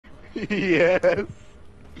Yes.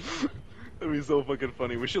 That'd be so fucking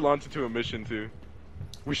funny. We should launch it to a mission too.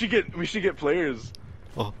 We should get players.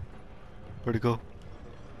 Oh, where'd it go?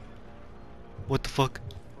 What the fuck?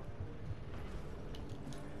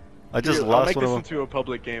 I just Dude, I'll lost make one this of into a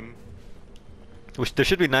public game. them. There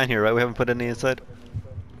should be 9 here, right? We haven't put any inside.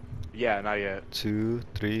 Yeah, not yet. 2,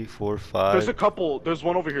 3, 4, 5. There's a couple. There's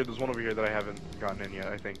one over here. There's one over here that I haven't gotten in yet.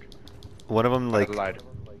 I think. One of them like.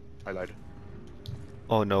 I lied.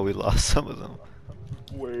 Oh no, we lost some of them.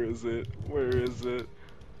 Where is it? Where is it?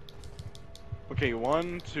 Okay,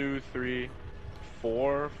 1, 2, 3,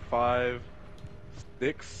 4, 5,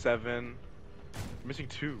 6, 7. I'm missing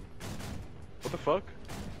 2. What the fuck?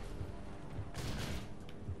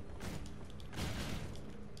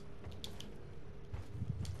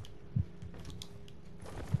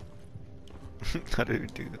 How did we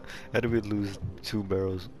do that? How did we lose 2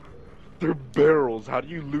 barrels? They're barrels. How do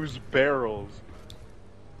you lose barrels?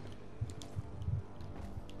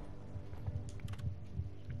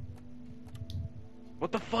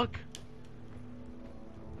 What the fuck?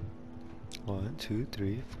 1, 2,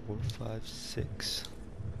 3, 4, 5, 6,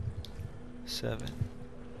 7.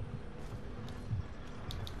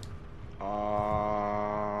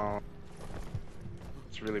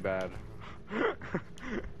 It's really bad.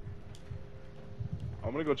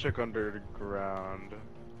 I'm gonna go check underground.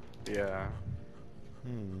 Yeah.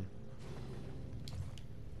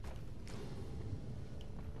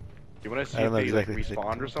 You wanna see I if don't know they exactly like what they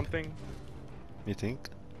respawned or do. something? You think?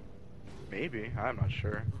 Maybe. I'm not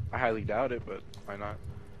sure. I highly doubt it, but why not?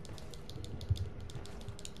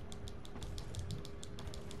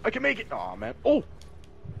 I can make it! Aw, man. Oh! What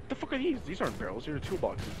the fuck are these? These aren't barrels, these are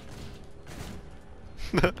toolboxes.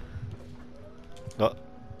 Oh.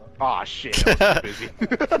 Aw, shit. I was too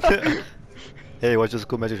busy. Hey, watch this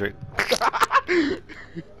cool magic trick.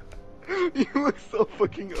 You look so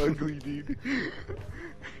fucking ugly, dude.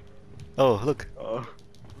 Oh, look.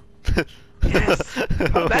 Yes!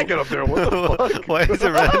 How'd that get up there? What the fuck? Why is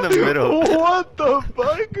it right in the middle? What the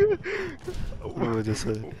fuck? What was this?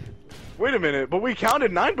 Wait a minute, but we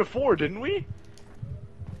counted 9 before, didn't we?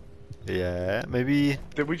 Yeah, maybe.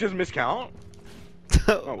 Did we just miscount?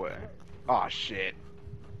 No way. Aw, shit.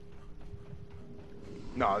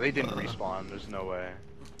 No, they didn't respawn. There's no way.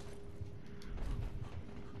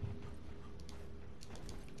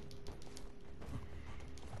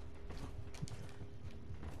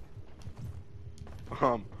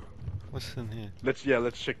 What's in here? Let's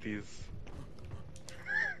check these.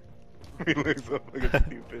 We look so fucking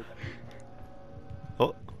stupid.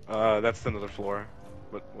 Oh. That's another floor.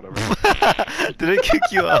 But whatever. Did it kick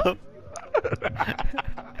you up?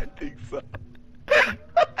 I think so.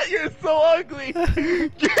 You're so ugly!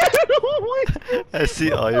 Get away! I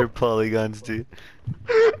see all your polygons, dude.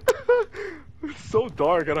 It's so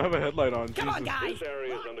dark, I don't have a headlight on. Come on, guys! This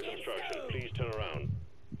area is under construction. Please turn around.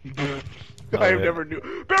 I yeah. never knew.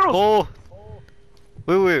 Barrels! Oh!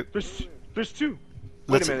 Wait. There's 2. Wait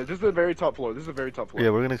Let's- a minute, this is the very top floor. This is the very top floor. Yeah,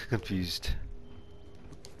 we're gonna get confused.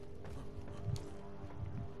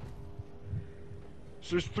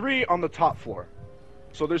 So there's 3 on the top floor.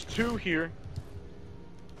 So there's 2 here.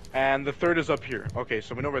 And the 3rd is up here. Okay,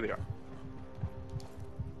 so we know where they are.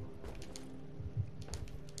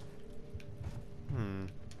 Hmm.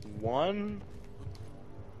 1,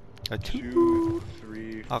 A 2,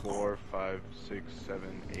 3, Oh. 4, 5, 6,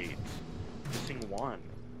 7, 8. Missing 1.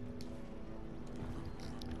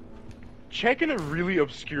 Check in a really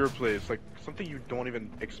obscure place, like something you don't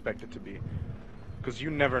even expect it to be. Because you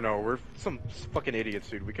never know. We're some fucking idiots,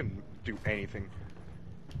 dude. We can do anything.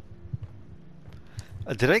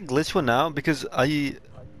 Did I glitch one out? Because I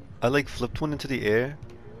like flipped one into the air,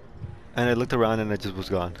 and I looked around and it just was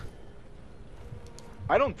gone.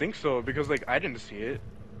 I don't think so, because like I didn't see it.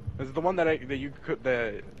 Is it the one that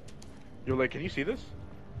you're like, can you see this?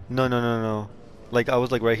 No. Like I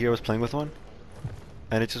was like right here, I was playing with one,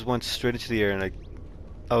 and it just went straight into the air, and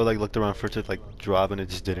I would like looked around for it to like drop, and it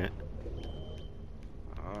just didn't.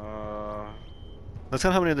 Let's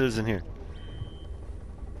count how many there's in here.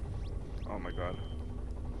 Oh my god.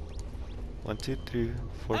 1, 2, 3,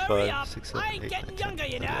 4, Hurry 5, up! 6, 7, I ain't 8, getting 9, younger,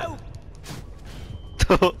 10, you know!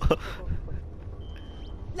 11.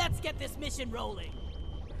 Let's get this mission rolling.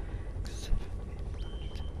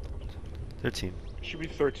 13. Should be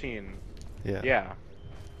 13. Yeah. Yeah.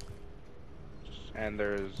 And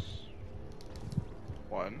there's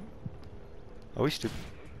 1, Are we stupid?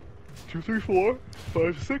 2, 3, 4,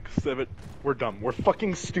 5, 6, 7. We're dumb. We're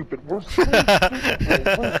fucking stupid. We're so stupid.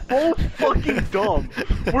 We're so fucking dumb.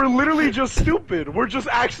 We're literally just stupid. We're just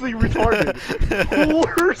actually retarded.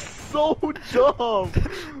 We're so dumb.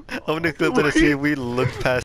 I'm gonna clip it to see if we looked past